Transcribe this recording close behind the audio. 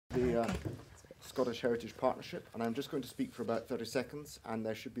Scottish Heritage Partnership, and I'm just going to speak for about 30 seconds, and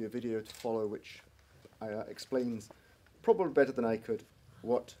there should be a video to follow which explains, probably better than I could,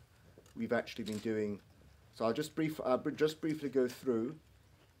 what we've actually been doing. So I'll just briefly go through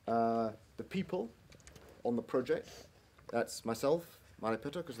the people on the project. That's myself, Mary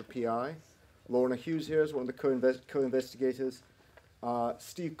Pittock as the PI, Lorna Hughes here is one of the co-investigators,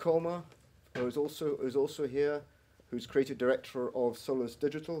 Steve Colmer, who's also here, who's creative director of Solus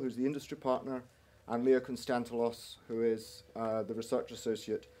Digital, who's the industry partner, and Leo Konstantinos, who is the research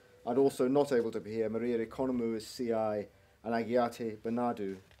associate, and also not able to be here, Maria Economou as CI, and Agiate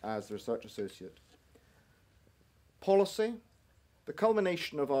Bernardo as the research associate. Policy. The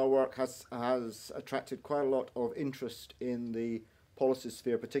culmination of our work has attracted quite a lot of interest in the policy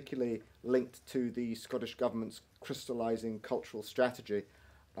sphere, particularly linked to the Scottish Government's crystallising cultural strategy,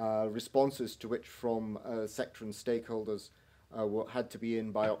 responses to which from sector and stakeholders had to be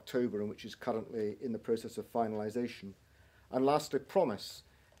in by October, and which is currently in the process of finalisation. And lastly, promise.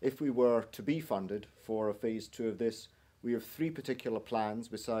 If we were to be funded for a phase 2 of this, we have 3 particular plans,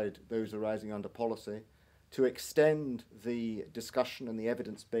 beside those arising under policy, to extend the discussion and the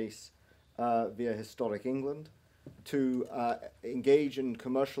evidence base via Historic England, to engage in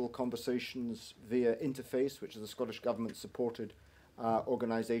commercial conversations via Interface, which is a Scottish Government-supported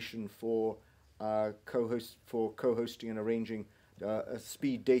organisation for co-hosting and arranging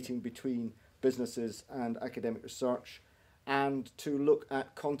speed dating between businesses and academic research, and to look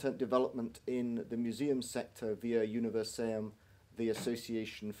at content development in the museum sector via Universeum, the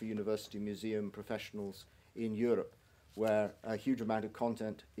Association for University Museum Professionals in Europe, where a huge amount of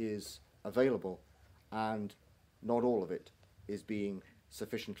content is available and not all of it is being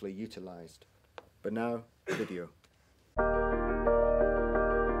sufficiently utilised. But now, video.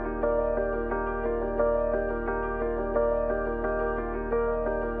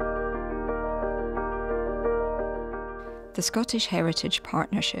 The Scottish Heritage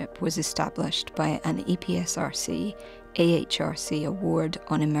Partnership was established by an EPSRC AHRC award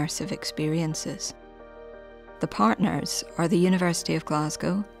on immersive experiences. The partners are the University of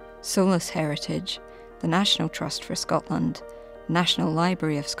Glasgow, Solus Heritage, the National Trust for Scotland, National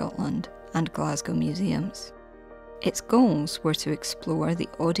Library of Scotland, and Glasgow Museums. Its goals were to explore the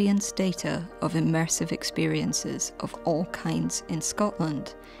audience data of immersive experiences of all kinds in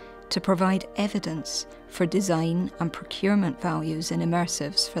Scotland, to provide evidence for design and procurement values in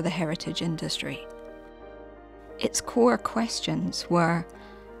immersives for the heritage industry. Its core questions were: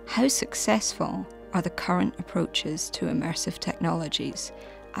 how successful are the current approaches to immersive technologies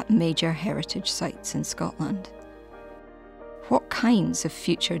at major heritage sites in Scotland? What kinds of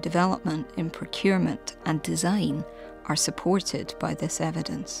future development in procurement and design are supported by this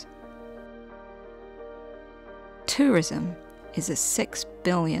evidence? Tourism is a £6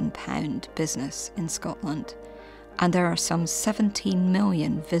 billion business in Scotland, and there are some 17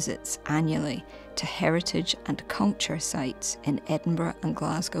 million visits annually to heritage and culture sites in Edinburgh and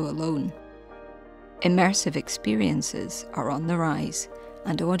Glasgow alone. Immersive experiences are on the rise,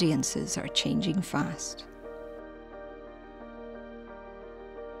 and audiences are changing fast.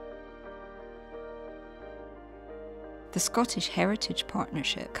 The Scottish Heritage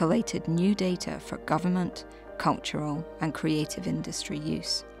Partnership collated new data for government, cultural and creative industry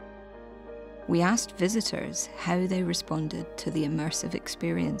use. We asked visitors how they responded to the immersive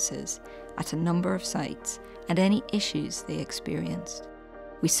experiences at a number of sites and any issues they experienced.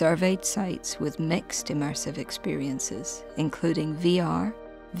 We surveyed sites with mixed immersive experiences, including VR,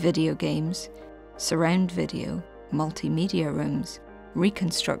 video games, surround video, multimedia rooms,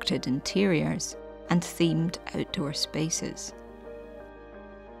 reconstructed interiors, and themed outdoor spaces.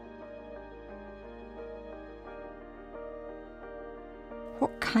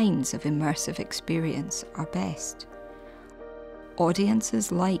 What kinds of immersive experience are best?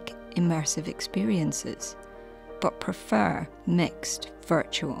 Audiences like immersive experiences, but prefer mixed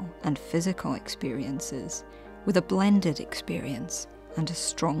virtual and physical experiences with a blended experience and a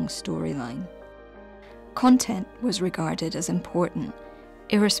strong storyline. Content was regarded as important,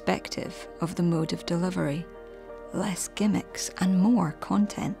 irrespective of the mode of delivery. Less gimmicks and more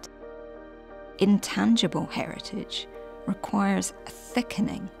content. Intangible heritage requires a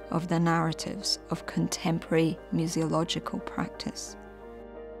thickening of the narratives of contemporary museological practice.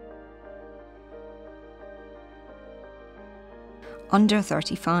 Under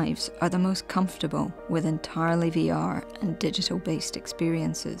 35s are the most comfortable with entirely VR and digital-based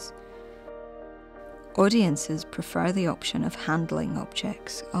experiences. Audiences prefer the option of handling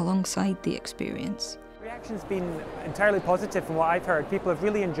objects alongside the experience. reaction's been entirely positive from what I've heard. People have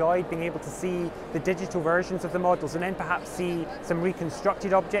really enjoyed being able to see the digital versions of the models and then perhaps see some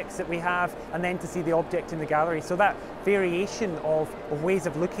reconstructed objects that we have and then to see the object in the gallery. So that variation of ways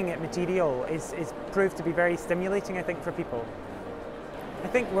of looking at material is proved to be very stimulating, I think, for people. I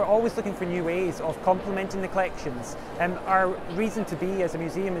think we're always looking for new ways of complementing the collections. Our reason to be as a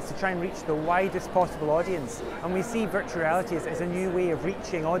museum is to try and reach the widest possible audience, and we see virtual reality as a new way of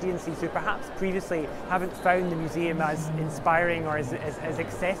reaching audiences who perhaps previously haven't found the museum as inspiring or as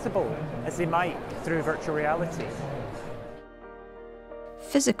accessible as they might through virtual reality.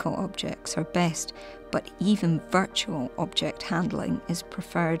 Physical objects are best, but even virtual object handling is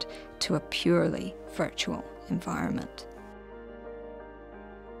preferred to a purely virtual environment.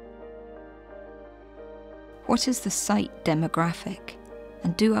 What is the site demographic,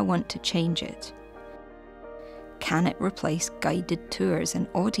 and do I want to change it? Can it replace guided tours and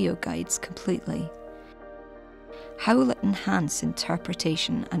audio guides completely? How will it enhance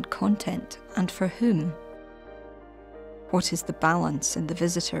interpretation and content, and for whom? What is the balance in the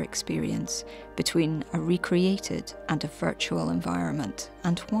visitor experience between a recreated and a virtual environment,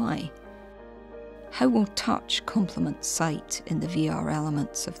 and why? How will touch complement sight in the VR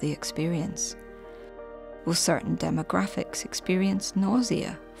elements of the experience? Will certain demographics experience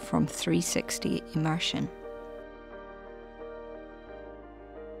nausea from 360 immersion?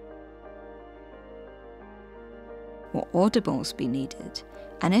 Will audibles be needed?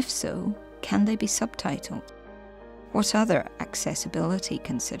 And if so, can they be subtitled? What other accessibility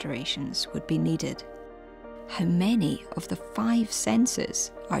considerations would be needed? How many of the 5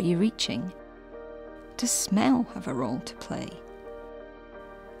 senses are you reaching? Does smell have a role to play?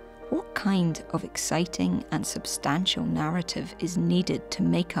 What kind of exciting and substantial narrative is needed to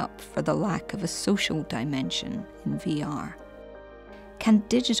make up for the lack of a social dimension in VR? Can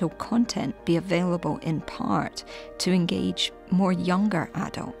digital content be available in part to engage more younger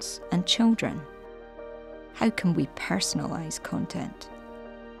adults and children? How can we personalise content?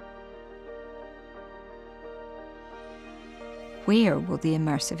 Where will the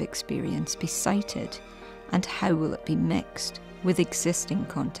immersive experience be cited, and how will it be mixed with existing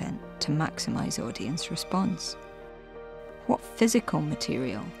content to maximise audience response? What physical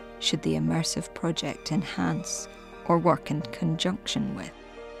material should the immersive project enhance or work in conjunction with?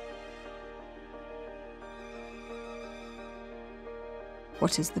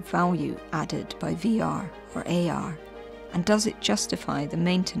 What is the value added by VR or AR, and does it justify the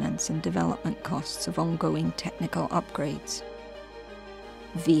maintenance and development costs of ongoing technical upgrades?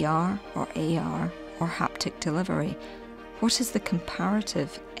 VR or AR or haptic delivery, what is the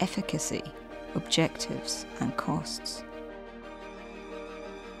comparative efficacy, objectives and costs?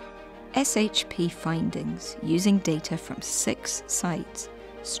 SHP findings using data from 6 sites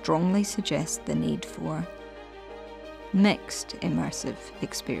strongly suggest the need for mixed immersive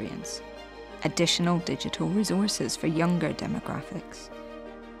experience, additional digital resources for younger demographics,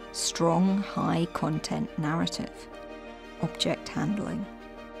 strong high content narrative, object handling.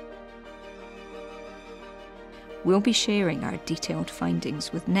 We'll be sharing our detailed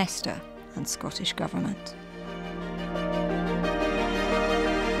findings with Nesta and Scottish Government.